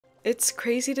It's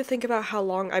crazy to think about how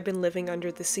long I've been living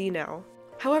under the sea now.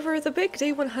 However, the big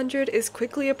day 100 is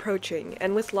quickly approaching,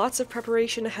 and with lots of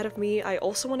preparation ahead of me, I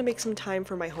also want to make some time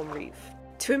for my home reef.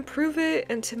 To improve it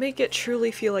and to make it truly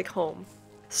feel like home.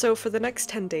 So for the next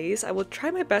 10 days, I will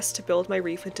try my best to build my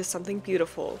reef into something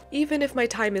beautiful, even if my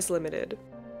time is limited.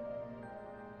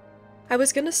 I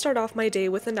was gonna start off my day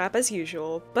with a nap as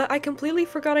usual, but I completely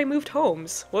forgot I moved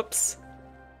homes. Whoops.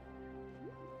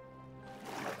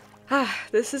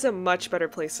 This is a much better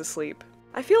place to sleep.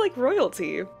 I feel like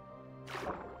royalty.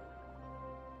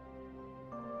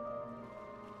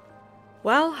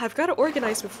 Well, I've got to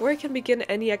organize before I can begin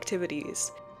any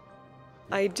activities.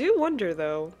 I do wonder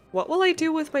though, what will I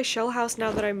do with my shell house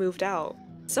now that I moved out?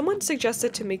 Someone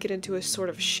suggested to make it into a sort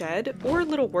of shed or a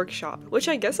little workshop, which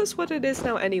I guess is what it is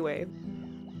now anyway.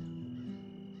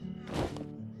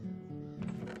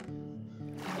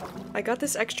 I got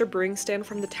this extra brewing stand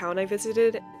from the town I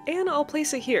visited, and I'll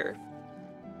place it here.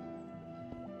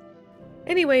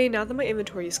 Anyway, now that my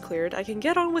inventory is cleared, I can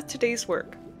get on with today's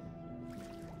work.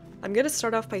 I'm gonna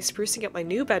start off by sprucing up my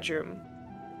new bedroom.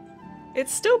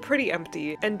 It's still pretty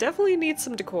empty, and definitely needs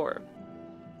some decor.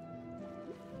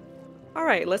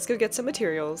 Alright, let's go get some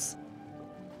materials.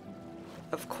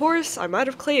 Of course, I'm out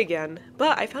of clay again,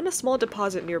 but I found a small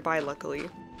deposit nearby luckily.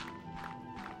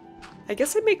 I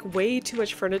guess I make way too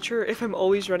much furniture if I'm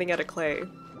always running out of clay.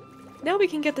 Now we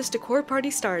can get this decor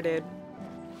party started.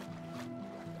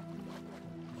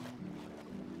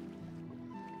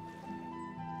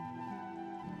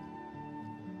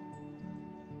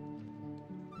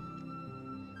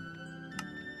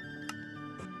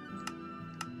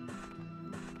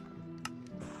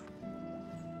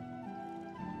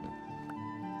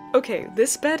 Okay,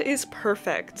 this bed is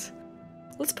perfect.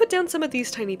 Let's put down some of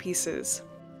these tiny pieces.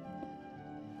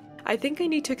 I think I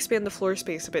need to expand the floor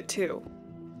space a bit too.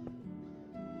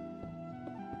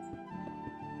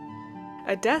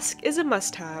 A desk is a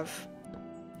must-have.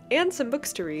 And some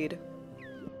books to read.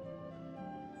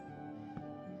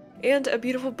 And a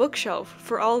beautiful bookshelf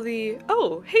for all the—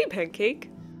 oh, hey Pancake!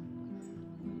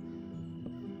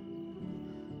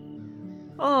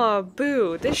 Aw,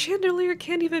 boo, this chandelier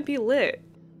can't even be lit.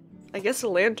 I guess a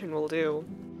lantern will do.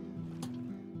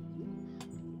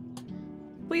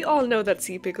 We all know that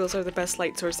sea pickles are the best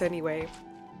light source anyway.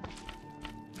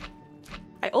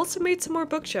 I also made some more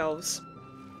bookshelves.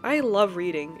 I love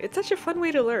reading, it's such a fun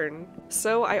way to learn,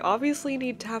 so I obviously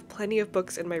need to have plenty of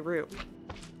books in my room.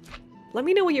 Let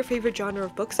me know what your favorite genre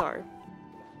of books are.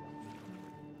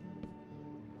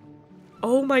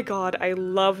 Oh my god, I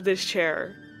love this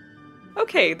chair.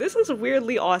 Okay, this is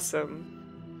weirdly awesome.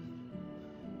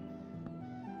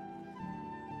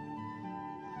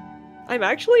 I'm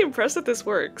actually impressed that this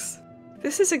works.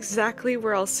 This is exactly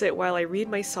where I'll sit while I read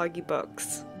my soggy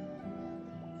books.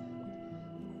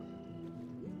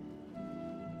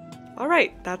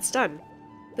 Alright, that's done.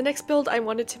 The next build I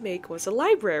wanted to make was a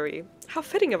library. How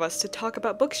fitting of us to talk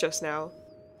about books just now.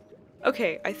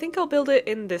 Okay, I think I'll build it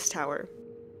in this tower.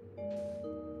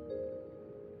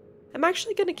 I'm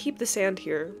actually gonna keep the sand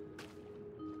here.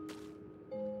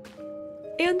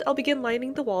 And I'll begin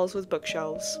lining the walls with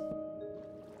bookshelves.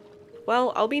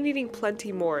 Well, I'll be needing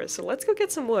plenty more, so let's go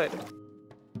get some wood.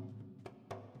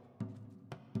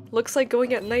 Looks like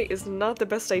going at night is not the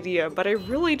best idea, but I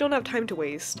really don't have time to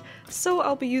waste, so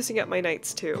I'll be using up my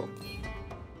nights too.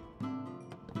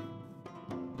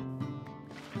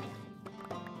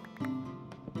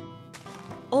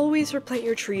 Always replant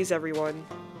your trees, everyone.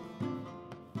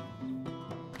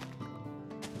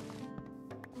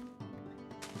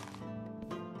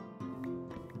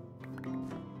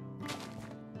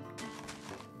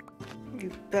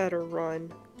 You better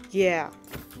run. Yeah.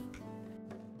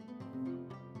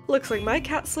 Looks like my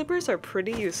cat slippers are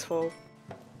pretty useful.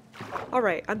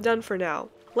 Alright, I'm done for now.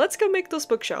 Let's go make those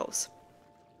bookshelves.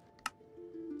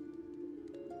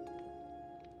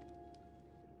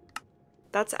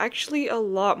 That's actually a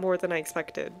lot more than I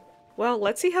expected. Well,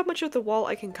 let's see how much of the wall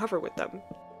I can cover with them.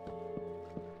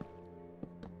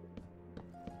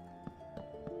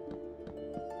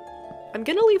 I'm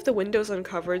gonna leave the windows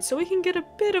uncovered so we can get a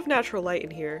bit of natural light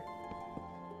in here.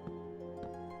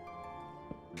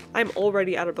 I'm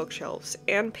already out of bookshelves,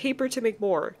 and paper to make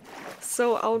more,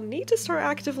 so I'll need to start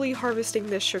actively harvesting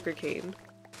this sugarcane.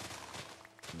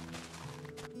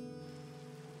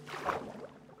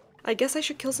 I guess I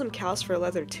should kill some cows for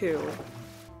leather too.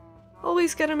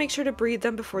 Always gotta make sure to breed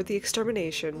them before the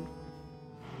extermination.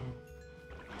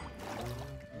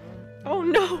 Oh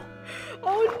no!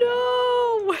 Oh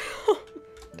no!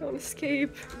 Don't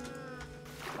escape.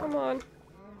 Come on.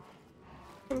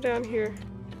 Come down here.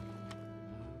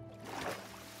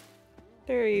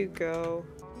 There you go.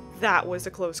 That was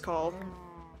a close call.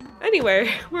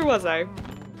 Anyway, where was I?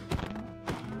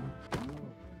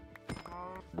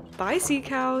 Bye, sea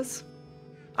cows.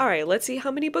 Alright, let's see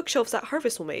how many bookshelves that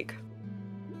harvest will make.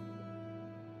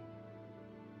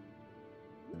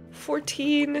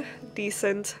 14.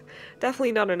 Decent.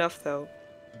 Definitely not enough, though.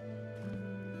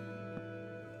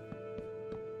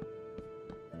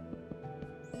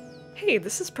 Hey,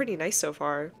 this is pretty nice so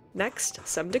far. Next,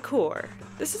 some decor.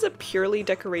 This is a purely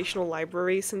decorational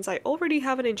library since I already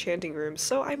have an enchanting room,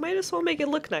 so I might as well make it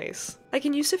look nice. I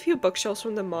can use a few bookshelves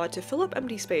from the mod to fill up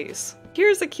empty space.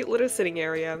 Here's a cute little sitting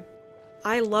area.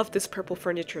 I love this purple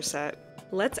furniture set.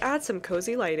 Let's add some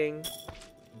cozy lighting.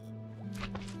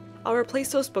 I'll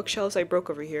replace those bookshelves I broke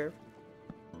over here.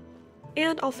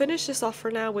 And I'll finish this off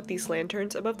for now with these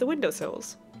lanterns above the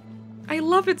windowsills. I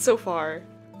love it so far!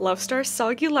 Luvstar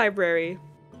Soggy Library.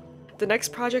 The next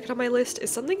project on my list is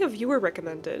something a viewer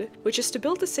recommended, which is to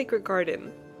build a sacred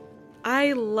garden.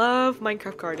 I love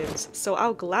Minecraft gardens, so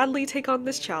I'll gladly take on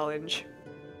this challenge.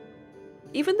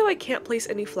 Even though I can't place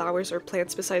any flowers or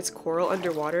plants besides coral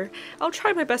underwater, I'll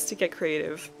try my best to get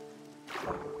creative.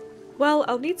 Well,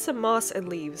 I'll need some moss and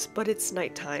leaves, but it's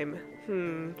nighttime.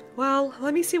 Well,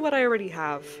 let me see what I already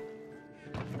have.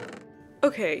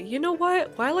 Okay, you know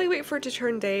what? While I wait for it to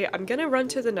turn day, I'm gonna run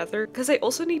to the nether, because I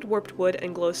also need warped wood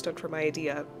and glowstone for my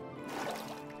idea.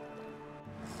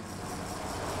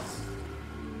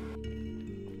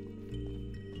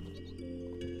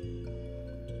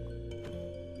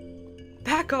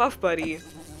 Back off, buddy!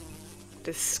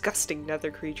 Disgusting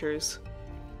nether creatures.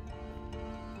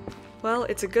 Well,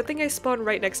 it's a good thing I spawned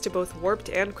right next to both warped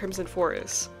and crimson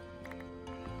forests.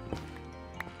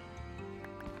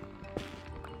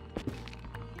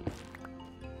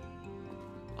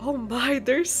 Oh my,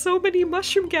 there's so many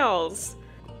mushroom gals!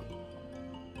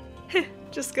 Heh,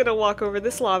 just gonna walk over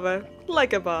this lava,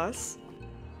 like a boss.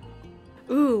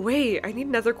 Ooh, wait, I need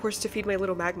nether quartz to feed my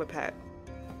little magma pet.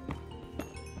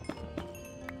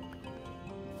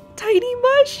 Tiny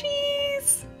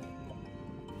mushies!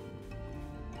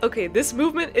 Okay, this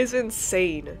movement is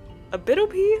insane. A bit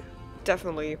OP?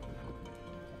 Definitely.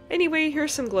 Anyway,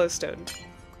 here's some glowstone.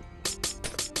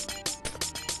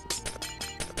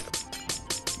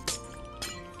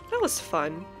 That was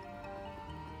fun.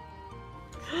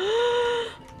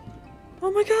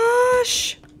 Oh my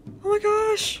gosh! Oh my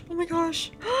gosh! Oh my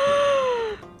gosh!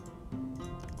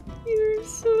 You're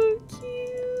so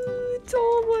cute!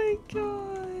 Oh my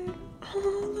god!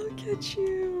 Oh, look at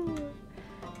you!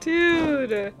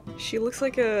 Dude! She looks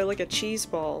like a cheese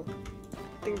ball.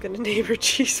 I think I'm gonna name her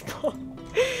Cheese Ball.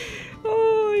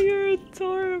 Oh, you're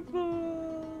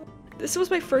adorable! This was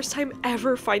my first time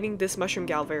ever finding this mushroom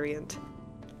gal variant.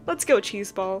 Let's go,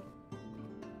 Cheese Ball.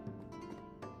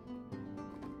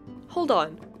 Hold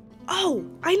on. Oh,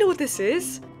 I know what this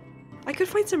is! I could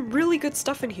find some really good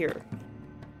stuff in here.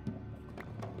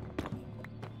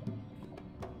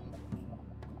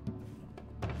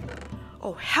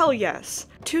 Oh, hell yes!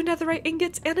 2 netherite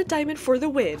ingots and a diamond for the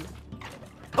win.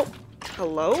 Oh,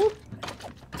 hello?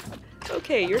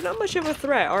 Okay, you're not much of a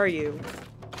threat, are you?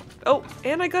 Oh,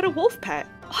 and I got a wolf pet.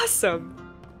 Awesome!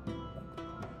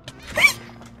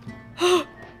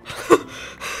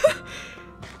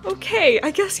 Okay,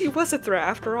 I guess he was a threat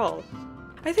after all.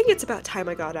 I think it's about time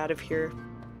I got out of here.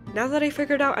 Now that I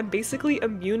figured out I'm basically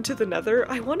immune to the nether,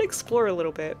 I want to explore a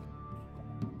little bit.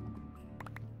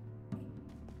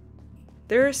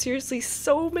 There are seriously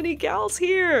so many gals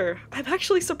here! I'm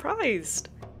actually surprised!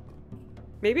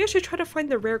 Maybe I should try to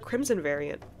find the rare crimson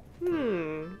variant.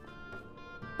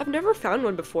 I've never found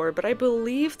one before, but I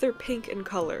believe they're pink in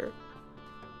color.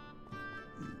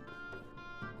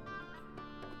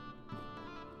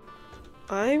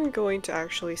 I'm going to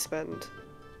actually spend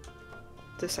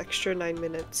this extra 9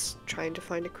 minutes trying to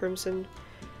find a crimson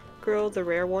girl, the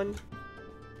rare one.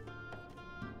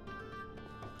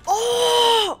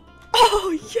 Oh!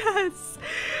 Oh, yes!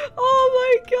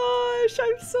 Oh my gosh,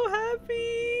 I'm so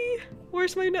happy!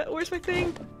 Where's my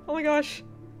thing? Oh my gosh.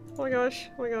 Oh my gosh.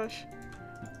 Oh my gosh.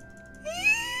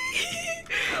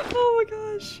 Oh my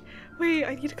gosh. Wait,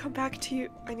 I need to come back to you.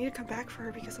 I need to come back for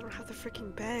her because I don't have the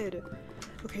freaking bed.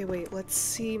 Okay, wait, let's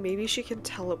see. Maybe she can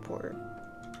teleport.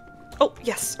 Oh,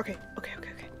 yes. Okay.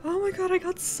 Oh my god, I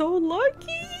got so lucky!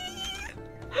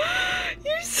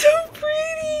 You're so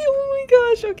pretty! Oh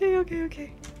my gosh.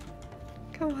 Okay.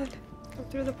 Come on. Come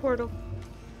through the portal.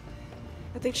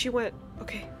 I think she went.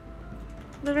 Okay.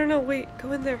 No, wait.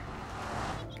 Go in there.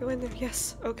 Go in there.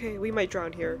 Yes. Okay, we might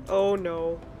drown here. Oh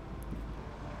no.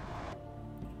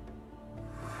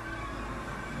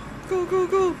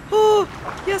 Go!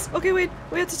 Oh! Yes! Okay, wait.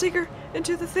 We have to take her.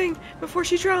 into the thing before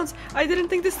she drowns. I didn't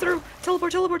think this through.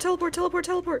 Teleport, teleport, teleport, teleport,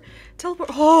 teleport, teleport.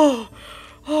 Oh,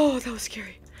 oh, that was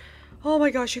scary. Oh my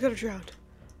gosh, you could have drowned.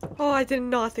 Oh, I did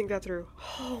not think that through.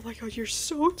 Oh my god, you're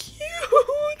so cute.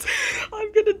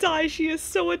 I'm gonna die. She is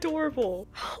so adorable.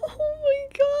 Oh my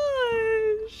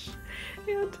gosh.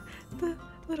 And the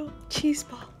little cheese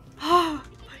ball. Oh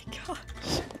my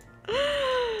gosh.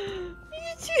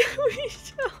 You're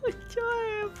so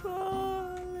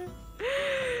adorable.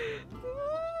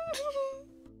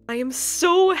 I am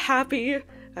so happy,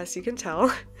 as you can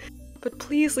tell. But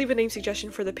please leave a name suggestion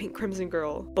for the Pink Crimson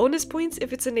Girl. Bonus points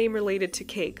if it's a name related to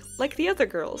cake, like the other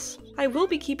girls. I will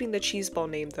be keeping the cheese ball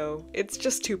name though. It's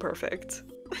just too perfect.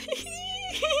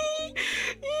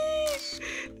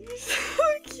 So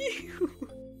cute.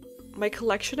 My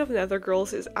collection of nether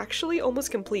girls is actually almost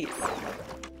complete.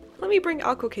 Let me bring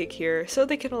Alco Cake here so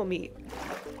they can all meet.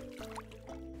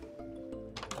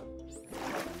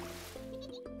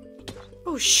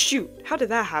 Oh shoot, how did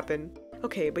that happen?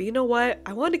 Okay, but you know what?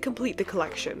 I want to complete the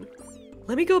collection.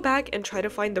 Let me go back and try to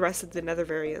find the rest of the nether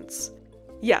variants.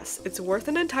 Yes, it's worth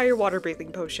an entire water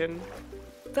breathing potion.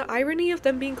 The irony of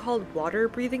them being called water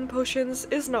breathing potions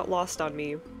is not lost on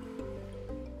me.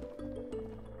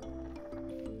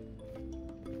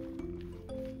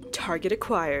 Target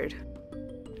acquired.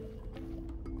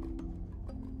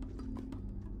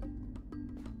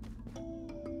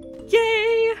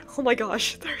 Yay! Oh my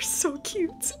gosh, they're so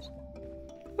cute.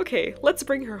 Okay, let's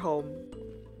bring her home.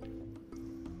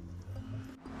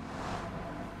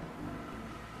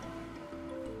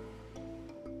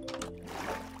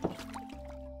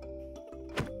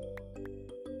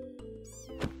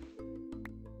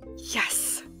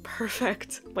 Yes!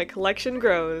 Perfect! My collection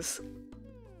grows.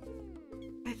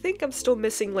 I think I'm still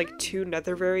missing like 2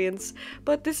 nether variants,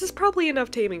 but this is probably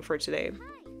enough taming for today.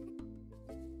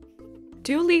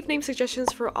 Do leave name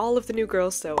suggestions for all of the new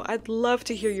girls though. I'd love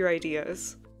to hear your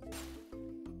ideas.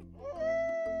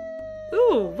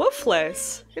 Ooh,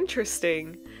 wolfless!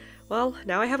 Interesting. Well,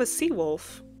 now I have a sea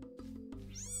wolf.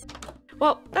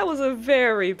 Well, that was a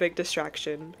very big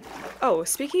distraction. Oh,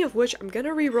 speaking of which, I'm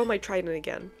gonna re-roll my trident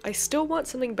again. I still want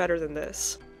something better than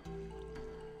this.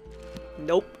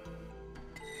 Nope.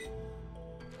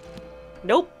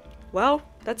 Nope. Well,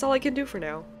 that's all I can do for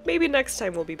now. Maybe next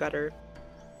time will be better.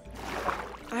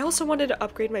 I also wanted to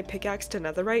upgrade my pickaxe to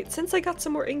netherite since I got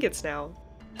some more ingots now.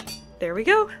 There we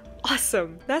go!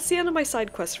 Awesome! That's the end of my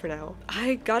side quest for now.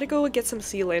 I gotta go get some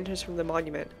sea lanterns from the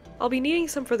monument. I'll be needing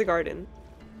some for the garden.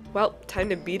 Well, time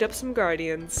to beat up some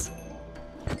guardians.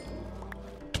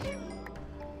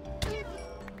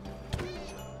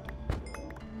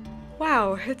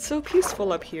 Wow, it's so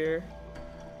peaceful up here.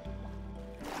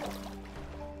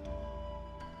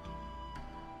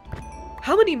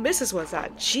 How many misses was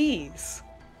that? Jeez!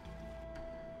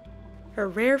 A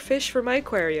rare fish for my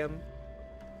aquarium.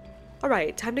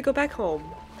 Alright, time to go back home.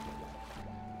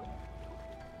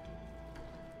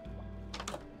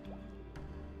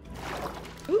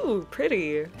 Ooh,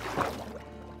 pretty.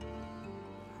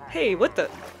 Hey, what the?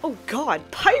 Oh god,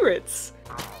 pirates!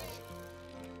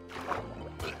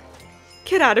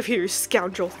 Get out of here,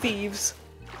 scoundrel thieves!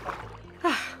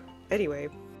 Anyway,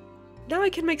 now I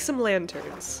can make some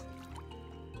lanterns.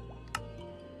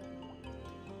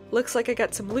 Looks like I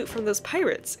got some loot from those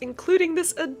pirates, including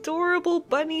this adorable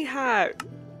bunny hat!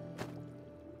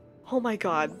 Oh my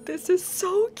god, this is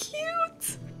so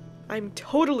cute! I'm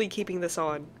totally keeping this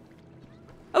on.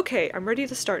 Okay, I'm ready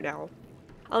to start now.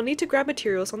 I'll need to grab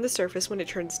materials on the surface when it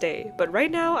turns day, but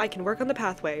right now I can work on the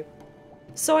pathway.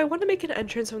 So I want to make an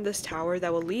entrance from this tower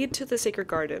that will lead to the sacred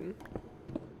garden.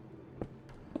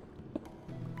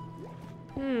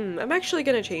 I'm actually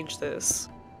gonna change this.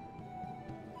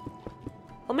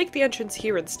 I'll make the entrance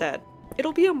here instead.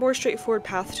 It'll be a more straightforward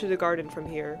path to the garden from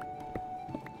here.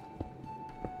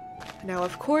 Now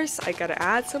of course, I gotta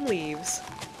add some leaves.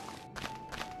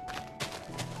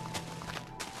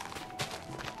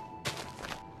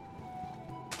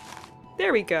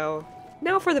 There we go.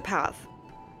 Now for the path.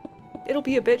 It'll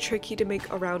be a bit tricky to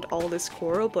make around all this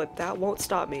coral, but that won't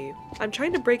stop me. I'm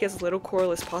trying to break as little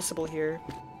coral as possible here.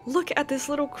 Look at this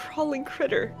little crawling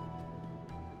critter.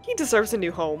 He deserves a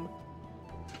new home.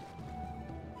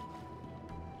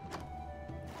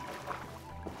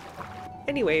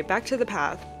 Anyway, back to the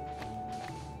path.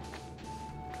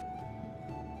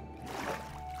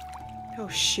 Oh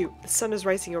shoot, the sun is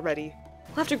rising already.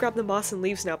 I'll have to grab the moss and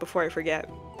leaves now before I forget.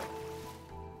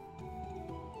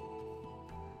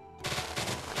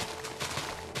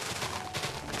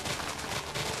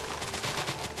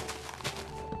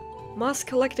 Moss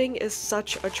collecting is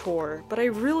such a chore, but I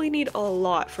really need a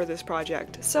lot for this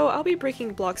project, so I'll be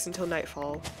breaking blocks until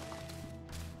nightfall.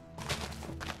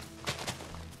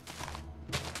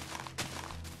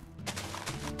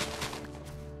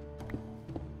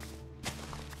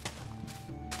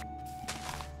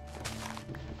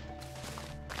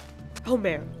 Oh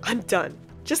man, I'm done.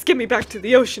 Just get me back to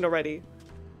the ocean already.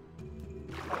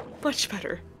 Much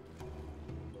better.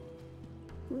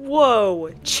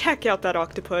 Whoa, check out that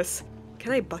octopus.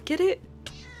 Can I bucket it?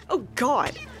 Oh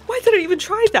god, why did I even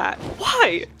try that?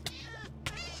 Why?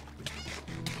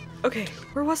 Okay,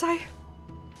 where was I?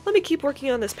 Let me keep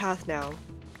working on this path now.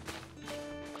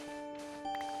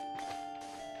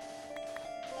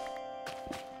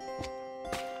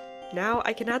 Now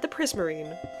I can add the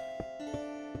prismarine.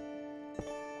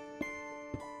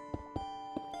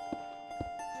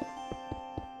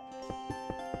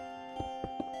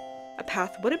 A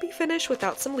path wouldn't be finished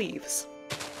without some leaves.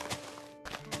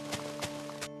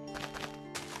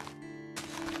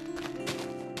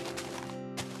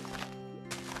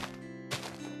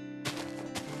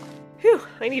 Phew,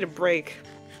 I need a break.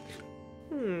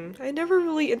 I never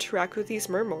really interact with these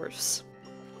mermorphs.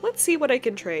 Let's see what I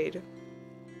can trade.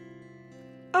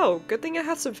 Oh, good thing I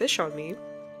have some fish on me.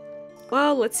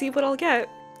 Well, let's see what I'll get.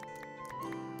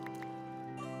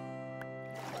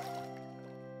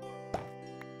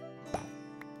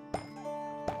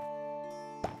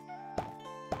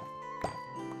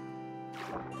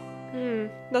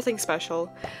 Nothing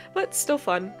special, but still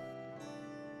fun.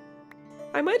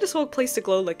 I might as well place the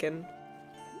glow lichen.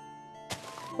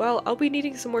 Well, I'll be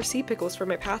needing some more sea pickles for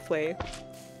my pathway.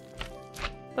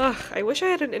 Ugh, I wish I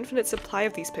had an infinite supply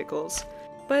of these pickles,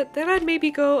 but then I'd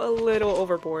maybe go a little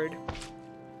overboard.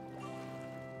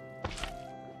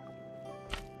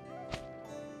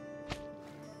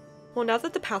 Well, now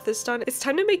that the path is done, it's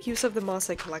time to make use of the moss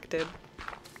I collected.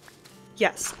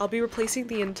 Yes, I'll be replacing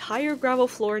the entire gravel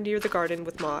floor near the garden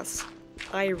with moss.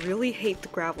 I really hate the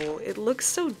gravel, it looks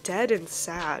so dead and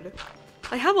sad.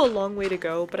 I have a long way to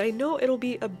go, but I know it'll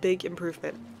be a big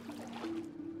improvement.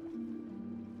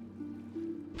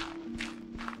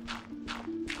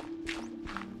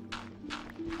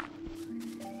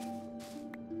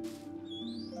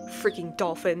 Freaking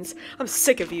dolphins. I'm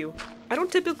sick of you. I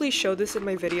don't typically show this in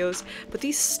my videos, but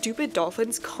these stupid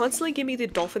dolphins constantly give me the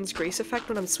dolphin's grace effect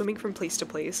when I'm swimming from place to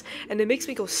place, and it makes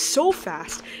me go so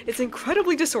fast, it's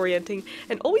incredibly disorienting,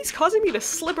 and always causing me to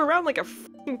slip around like a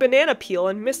freaking banana peel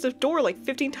and miss the door like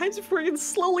 15 times before I can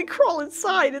slowly crawl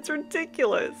inside. It's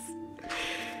ridiculous.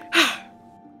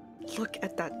 Look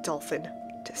at that dolphin.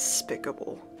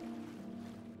 Despicable.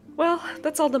 Well,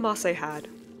 that's all the moss I had.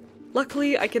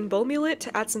 Luckily, I can bone meal it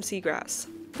to add some seagrass,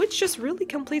 which just really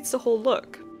completes the whole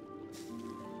look.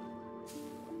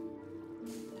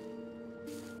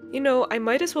 You know, I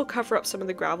might as well cover up some of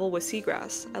the gravel with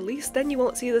seagrass, at least then you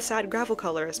won't see the sad gravel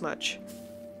color as much.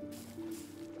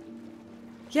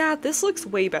 Yeah, this looks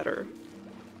way better.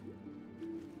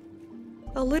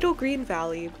 A little green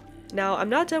valley. Now, I'm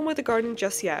not done with the garden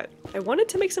just yet. I wanted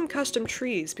to make some custom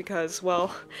trees because,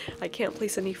 well, I can't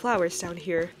place any flowers down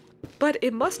here. But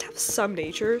it must have some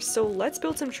nature, so let's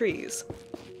build some trees.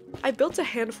 I built a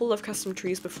handful of custom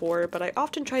trees before, but I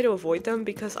often try to avoid them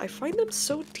because I find them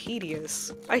so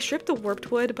tedious. I stripped the warped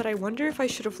wood, but I wonder if I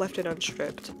should have left it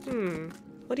unstripped.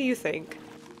 What do you think?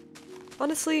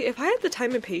 Honestly, if I had the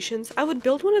time and patience, I would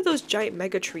build one of those giant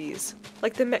mega trees,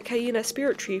 like the Metcaina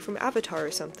spirit tree from Avatar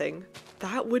or something.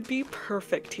 That would be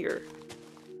perfect here.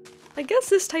 I guess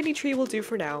this tiny tree will do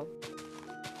for now.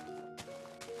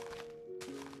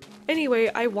 Anyway,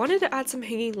 I wanted to add some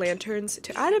hanging lanterns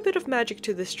to add a bit of magic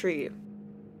to this tree.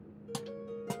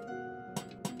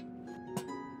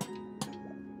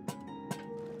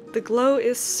 The glow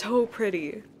is so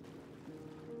pretty.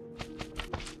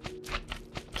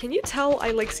 Can you tell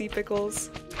I like sea pickles?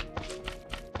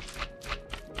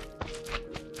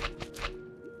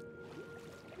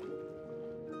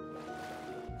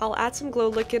 I'll add some glow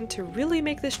lichen to really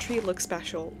make this tree look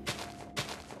special.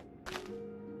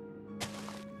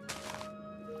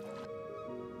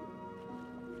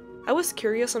 I was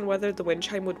curious on whether the wind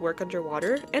chime would work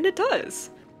underwater, and it does!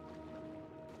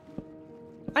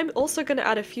 I'm also gonna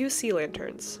add a few sea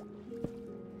lanterns.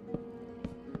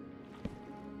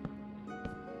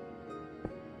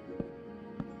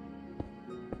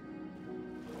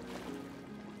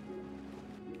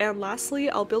 And lastly,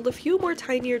 I'll build a few more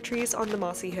tinier trees on the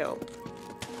mossy hill.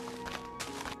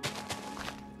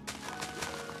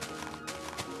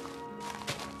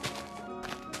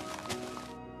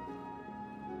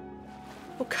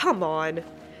 Oh, come on!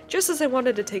 Just as I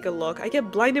wanted to take a look, I get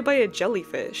blinded by a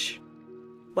jellyfish.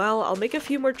 Well, I'll make a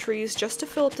few more trees just to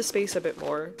fill up the space a bit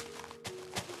more.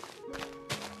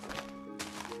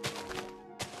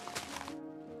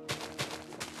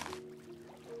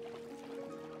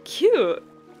 Cute!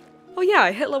 Oh yeah,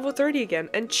 I hit level 30 again,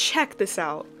 and check this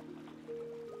out!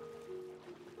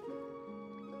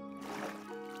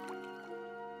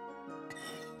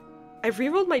 I've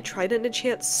rerolled my trident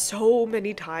enchant so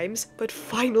many times, but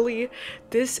finally,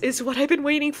 this is what I've been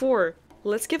waiting for.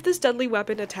 Let's give this deadly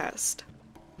weapon a test.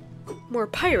 More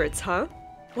pirates, huh?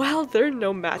 Well, they're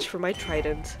no match for my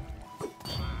trident.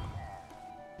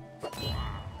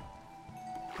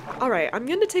 Alright, I'm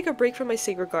gonna take a break from my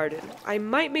sacred garden. I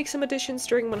might make some additions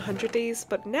during 100 days,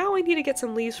 but now I need to get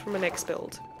some leaves for my next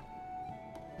build.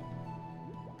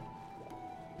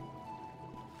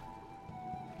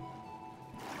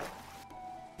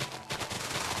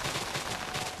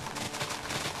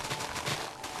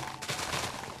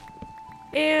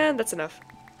 And that's enough.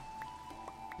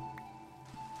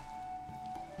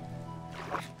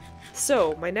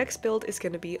 So, my next build is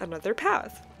going to be another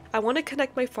path. I want to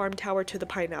connect my farm tower to the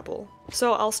pineapple,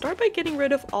 so I'll start by getting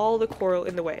rid of all the coral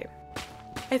in the way.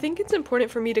 I think it's important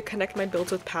for me to connect my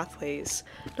builds with pathways,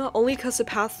 not only because the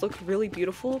paths look really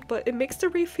beautiful, but it makes the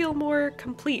reef feel more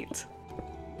complete.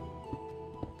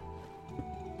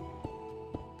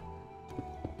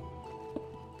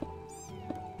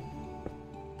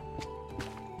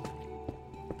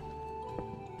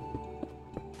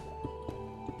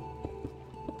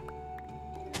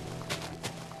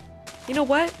 You know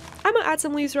what? I'm gonna add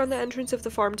some leaves around the entrance of the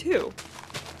farm too.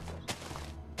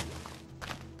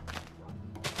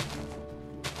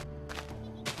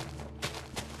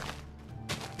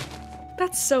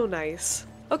 That's so nice.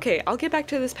 Okay, I'll get back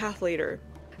to this path later.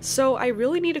 So I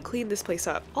really need to clean this place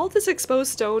up. All this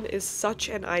exposed stone is such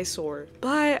an eyesore,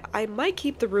 but I might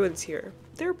keep the ruins here.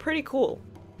 They're pretty cool.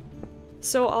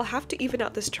 So I'll have to even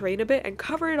out this terrain a bit and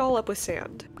cover it all up with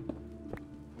sand.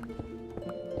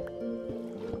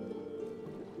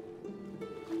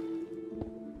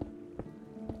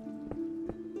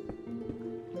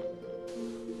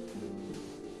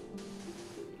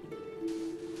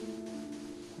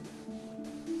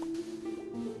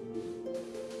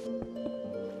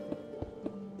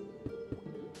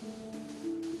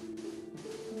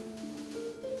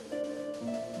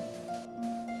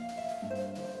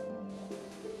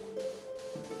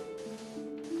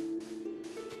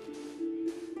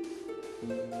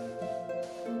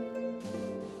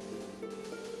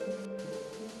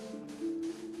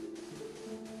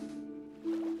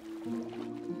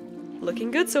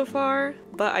 Looking good so far,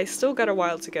 but I still got a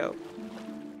while to go.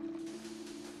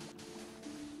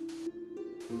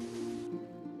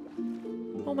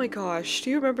 Oh my gosh, do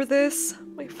you remember this?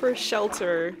 My first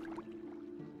shelter.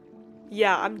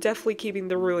 Yeah, I'm definitely keeping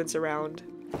the ruins around.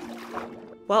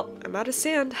 Well, I'm out of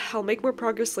sand. I'll make more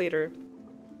progress later.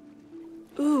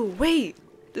 Ooh, wait!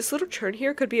 This little turn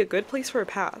here could be a good place for a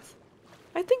path.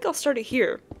 I think I'll start it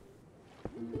here.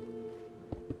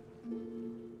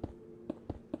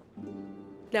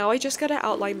 Now I just gotta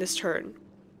outline this turn.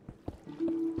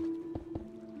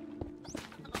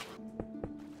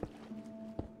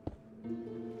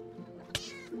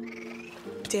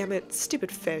 Damn it,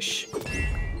 stupid fish.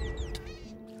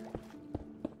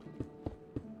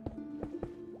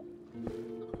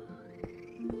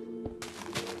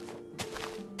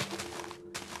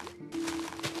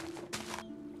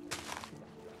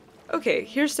 Okay,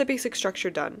 here's the basic structure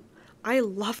done. I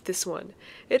love this one.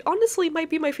 It honestly might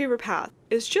be my favorite path.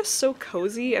 It's just so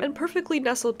cozy and perfectly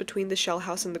nestled between the shell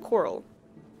house and the coral.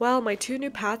 Well, my two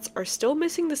new paths are still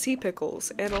missing the sea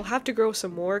pickles, and I'll have to grow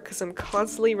some more because I'm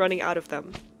constantly running out of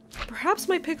them. Perhaps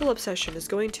my pickle obsession is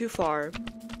going too far.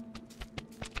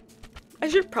 I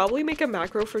should probably make a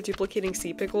macro for duplicating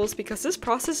sea pickles because this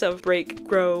process of break,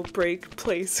 grow, break,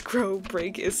 place, grow,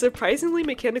 break is surprisingly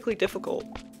mechanically difficult.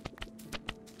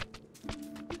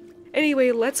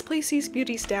 Anyway, let's place these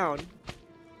beauties down.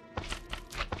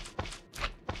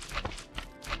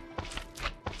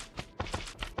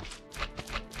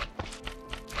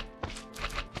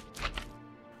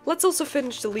 Let's also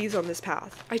finish the leaves on this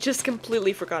path. I just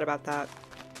completely forgot about that.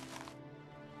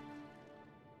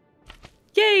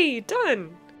 Yay!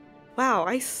 Done! Wow,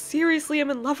 I seriously am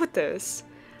in love with this.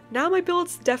 Now my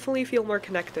builds definitely feel more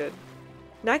connected.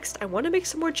 Next, I want to make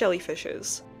some more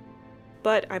jellyfishes.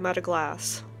 But I'm out of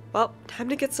glass. Well, time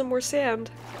to get some more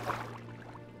sand.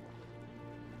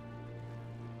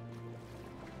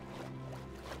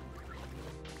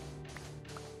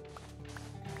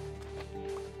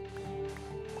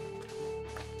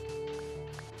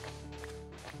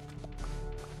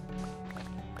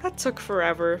 That took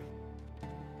forever.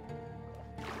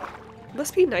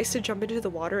 Must be nice to jump into the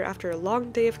water after a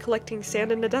long day of collecting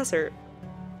sand in the desert.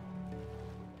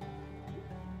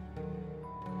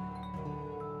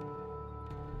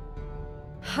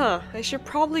 Huh, I should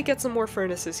probably get some more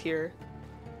furnaces here.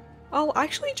 I'll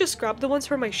actually just grab the ones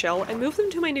from my shell and move them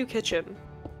to my new kitchen.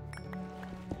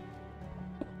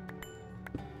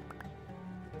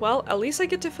 Well, at least I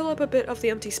get to fill up a bit of the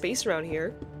empty space around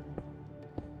here.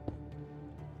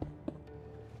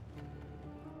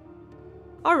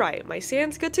 Alright, my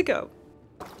sand's good to go.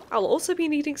 I'll also be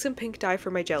needing some pink dye for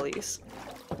my jellies.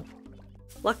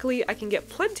 Luckily, I can get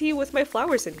plenty with my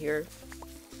flowers in here.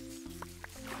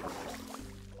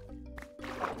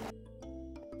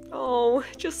 Oh,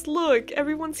 just look,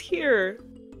 everyone's here.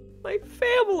 My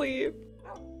family!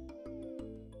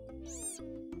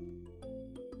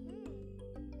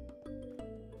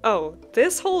 Oh,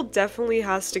 this hole definitely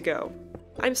has to go.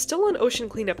 I'm still on ocean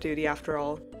cleanup duty after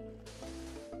all.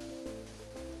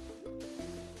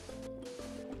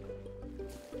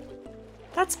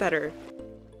 That's better.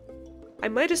 I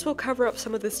might as well cover up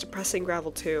some of this depressing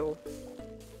gravel too.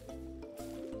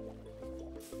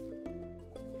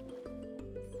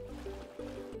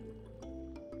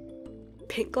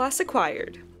 Pink glass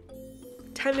acquired.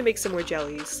 Time to make some more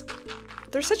jellies.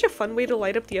 They're such a fun way to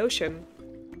light up the ocean.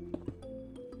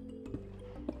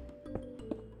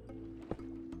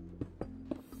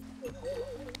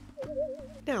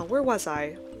 Now, where was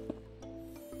I?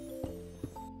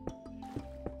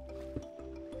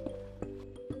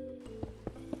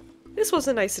 This was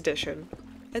a nice addition.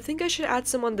 I think I should add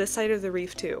some on this side of the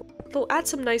reef too. It'll add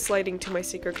some nice lighting to my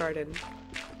secret garden.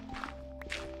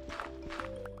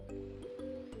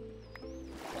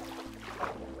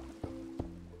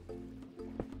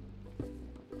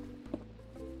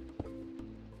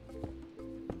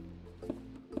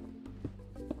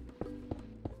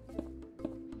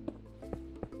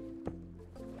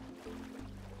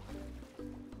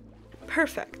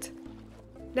 Perfect.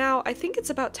 Now, I think it's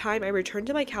about time I return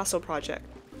to my castle project.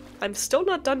 I'm still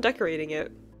not done decorating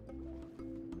it.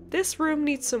 This room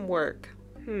needs some work.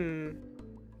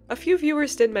 A few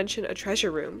viewers did mention a treasure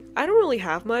room. I don't really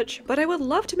have much, but I would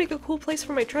love to make a cool place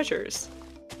for my treasures.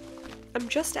 I'm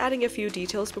just adding a few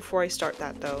details before I start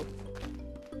that though.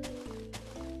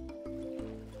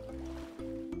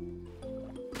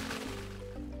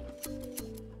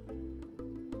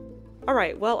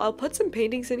 Alright, well, I'll put some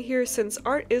paintings in here since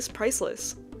art is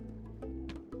priceless.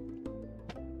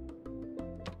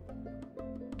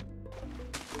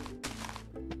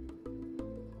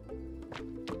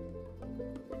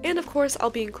 And of course, I'll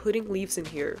be including leaves in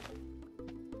here.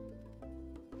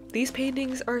 These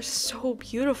paintings are so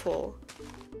beautiful.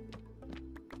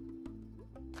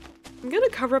 I'm gonna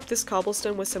cover up this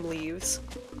cobblestone with some leaves.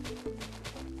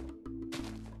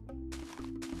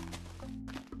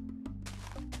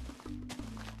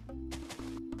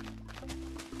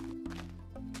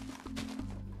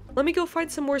 Let me go find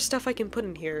some more stuff I can put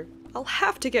in here. I'll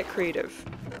have to get creative.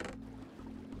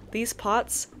 These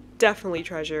pots, definitely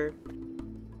treasure.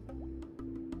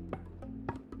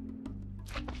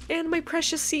 And my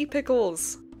precious sea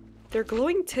pickles! Their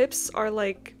glowing tips are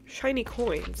like shiny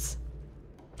coins.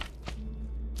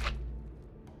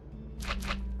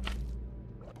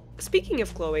 Speaking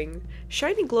of glowing,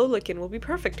 shiny glow lichen will be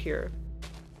perfect here.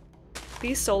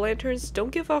 These soul lanterns don't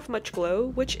give off much glow,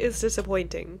 which is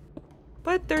disappointing.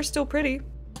 But they're still pretty.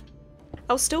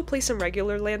 I'll still place some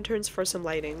regular lanterns for some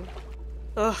lighting.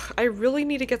 Ugh, I really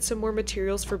need to get some more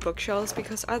materials for bookshelves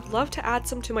because I'd love to add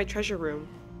some to my treasure room.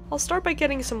 I'll start by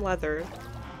getting some leather.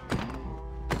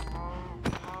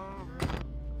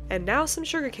 And now some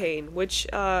sugarcane, which,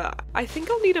 I think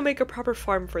I'll need to make a proper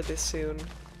farm for this soon.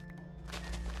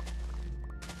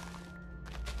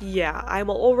 Yeah, I'm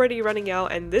already running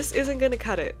out and this isn't gonna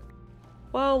cut it.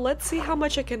 Well, let's see how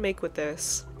much I can make with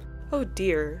this. Oh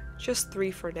dear, just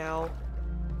 3 for now.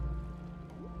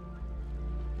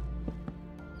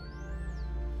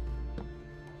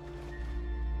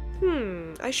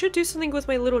 I should do something with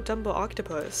my little Dumbo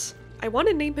octopus. I want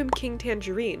to name him King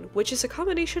Tangerine, which is a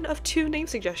combination of 2 name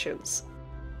suggestions.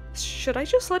 Should I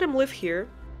just let him live here?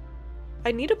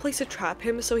 I need a place to trap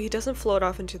him so he doesn't float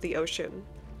off into the ocean.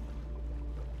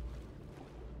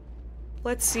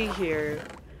 Let's see here.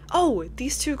 Oh,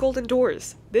 these 2 golden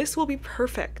doors. This will be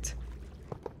perfect.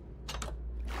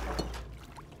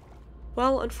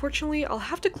 Well, unfortunately, I'll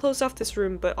have to close off this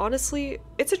room, but honestly,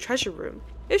 it's a treasure room.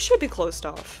 It should be closed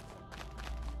off.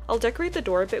 I'll decorate the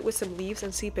door a bit with some leaves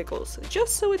and sea pickles,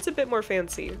 just so it's a bit more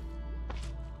fancy.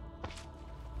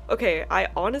 Okay, I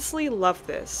honestly love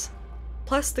this.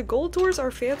 Plus, the gold doors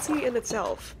are fancy in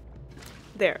itself.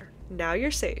 There, now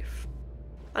you're safe.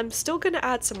 I'm still gonna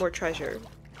add some more treasure.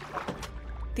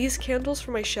 These candles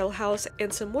for my shell house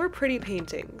and some more pretty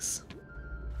paintings.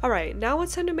 Alright, now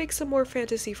it's time to make some more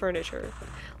fantasy furniture.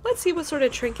 Let's see what sort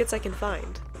of trinkets I can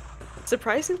find.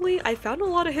 Surprisingly, I found a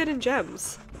lot of hidden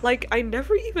gems. Like, I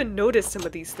never even noticed some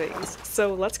of these things,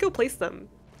 so let's go place them.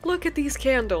 Look at these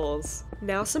candles!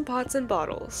 Now some pots and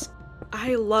bottles.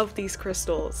 I love these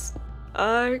crystals.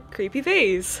 A creepy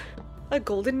vase. A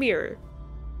golden mirror.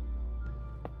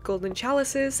 Golden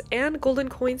chalices and golden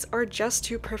coins are just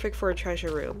too perfect for a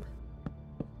treasure room.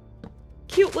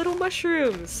 Cute little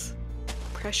mushrooms.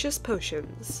 Precious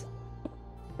potions.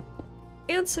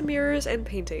 And some mirrors and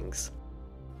paintings.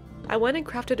 I went and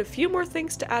crafted a few more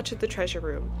things to add to the treasure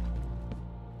room.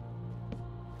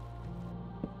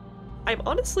 I'm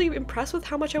honestly impressed with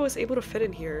how much I was able to fit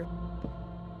in here.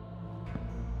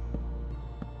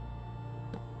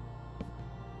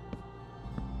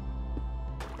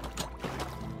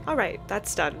 Alright,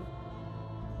 that's done.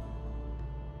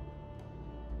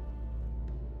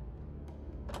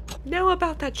 Now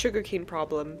about that sugarcane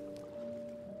problem.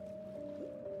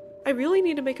 I really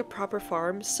need to make a proper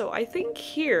farm, so I think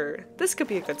here, this could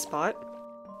be a good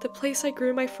spot. The place I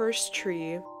grew my first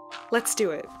tree. Let's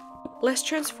do it. Let's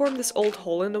transform this old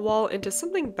hole in the wall into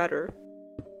something better.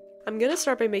 I'm gonna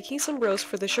start by making some rows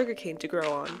for the sugarcane to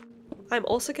grow on. I'm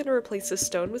also gonna replace this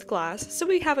stone with glass so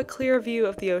we have a clear view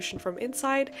of the ocean from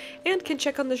inside and can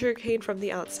check on the sugarcane from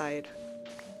the outside.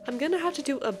 I'm gonna have to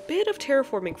do a bit of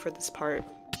terraforming for this part.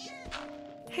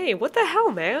 Hey, what the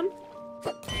hell, man?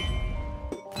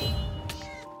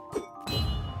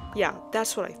 Yeah,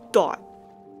 that's what I thought.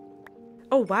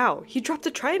 Oh wow, he dropped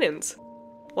the trident!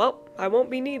 Well, I won't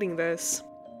be needing this.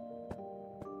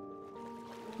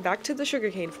 Back to the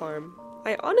sugarcane farm.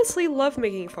 I honestly love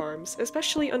making farms,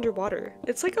 especially underwater.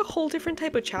 It's like a whole different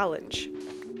type of challenge.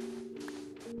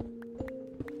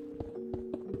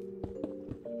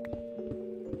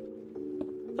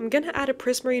 I'm gonna add a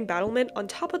prismarine battlement on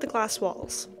top of the glass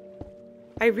walls.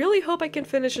 I really hope I can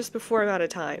finish this before I'm out of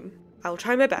time. I'll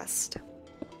try my best.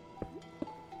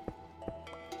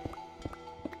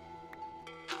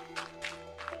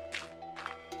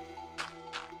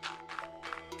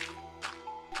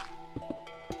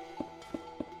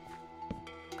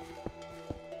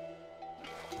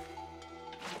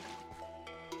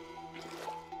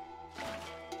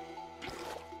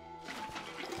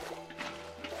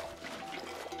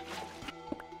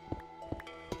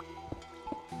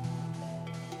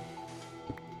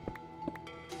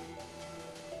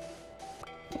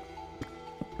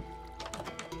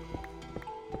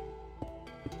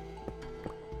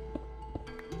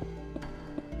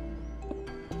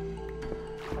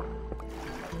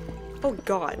 Oh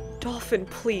god, dolphin,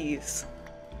 please.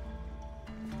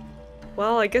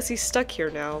 Well, I guess he's stuck here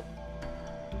now.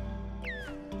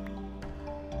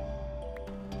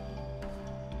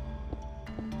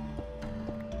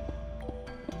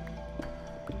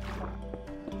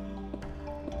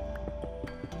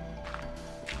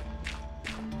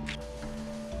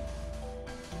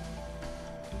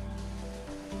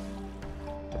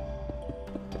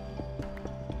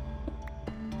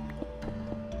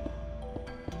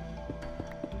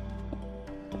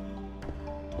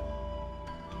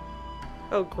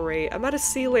 Oh great, I'm out of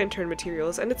sea lantern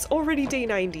materials and it's already day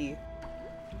 90.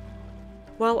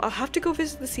 Well, I'll have to go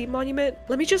visit the sea monument.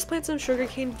 Let me just plant some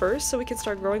sugarcane first so we can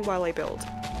start growing while I build.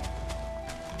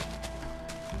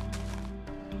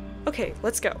 Okay,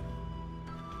 let's go.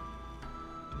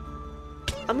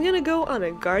 I'm gonna go on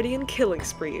a guardian killing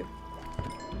spree.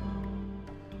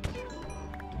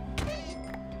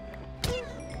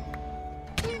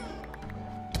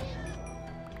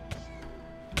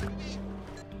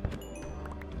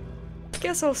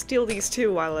 Guess I'll steal these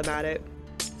too while I'm at it.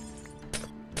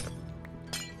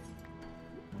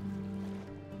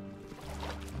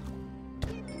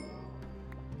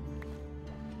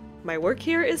 My work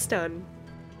here is done.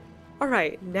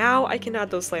 Alright, now I can add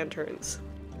those lanterns.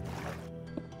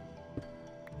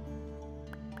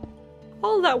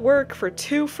 All that work for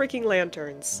 2 freaking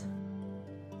lanterns.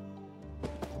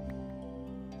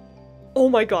 Oh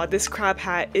my god, this crab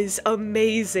hat is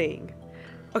amazing!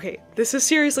 Okay, this is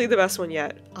seriously the best one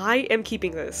yet. I am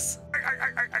keeping this.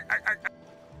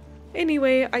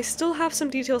 Anyway, I still have some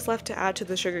details left to add to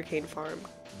the sugarcane farm.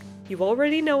 You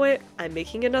already know it, I'm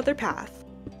making another path.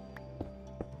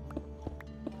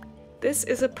 This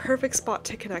is a perfect spot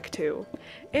to connect to,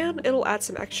 and it'll add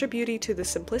some extra beauty to the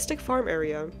simplistic farm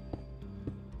area.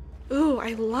 Ooh,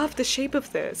 I love the shape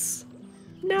of this.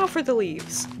 Now for the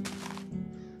leaves.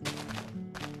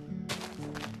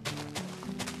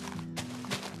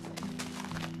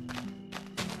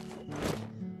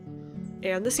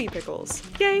 And the sea pickles.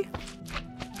 Yay!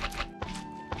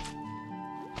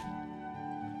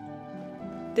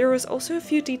 There was also a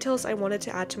few details I wanted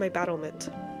to add to my battlement.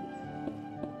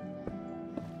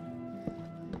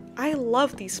 I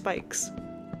love these spikes.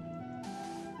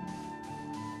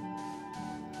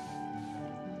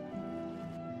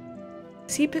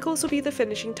 Sea pickles will be the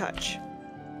finishing touch.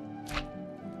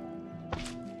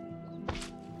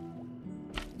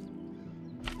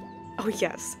 Oh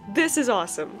yes, this is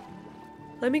awesome!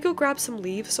 Let me go grab some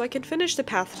leaves so I can finish the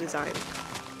path design.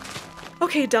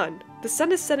 Okay, done! The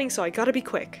sun is setting, so I gotta be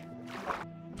quick.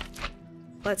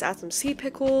 Let's add some sea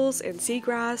pickles and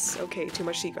seagrass. Okay, too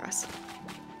much seagrass.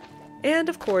 And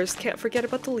of course, can't forget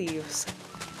about the leaves.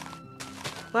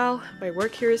 Well, my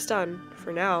work here is done,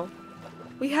 for now.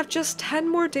 We have just 10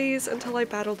 more days until I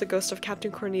battle the ghost of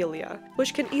Captain Cornelia,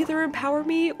 which can either empower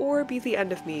me or be the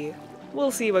end of me.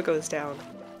 We'll see what goes down.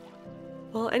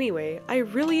 Well, anyway, I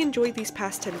really enjoyed these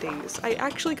past 10 days. I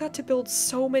actually got to build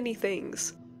so many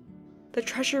things. The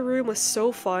treasure room was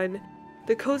so fun,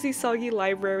 the cozy soggy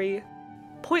library,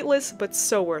 pointless but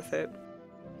so worth it.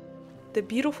 The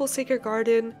beautiful sacred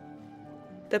garden,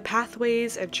 the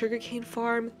pathways and sugarcane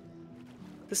farm,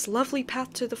 this lovely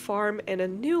path to the farm, and a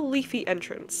new leafy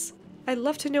entrance. I'd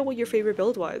love to know what your favorite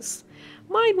build was.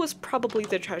 Mine was probably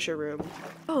the treasure room.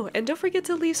 Oh, and don't forget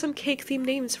to leave some cake-themed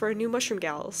names for our new mushroom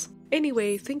gals.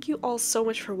 Anyway, thank you all so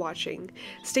much for watching.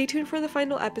 Stay tuned for the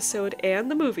final episode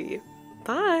and the movie.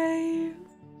 Bye!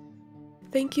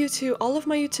 Thank you to all of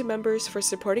my YouTube members for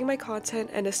supporting my content,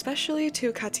 and especially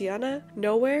to Katiana,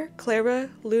 Nowhere, Clara,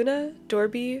 Luna,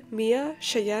 Dorby, Mia,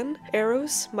 Cheyenne,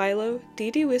 Eros, Milo,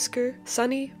 Dee Whisker,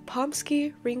 Sunny,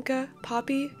 Pomsky, Rinka,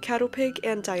 Poppy, Cattlepig,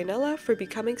 and Dianella for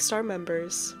becoming star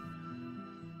members.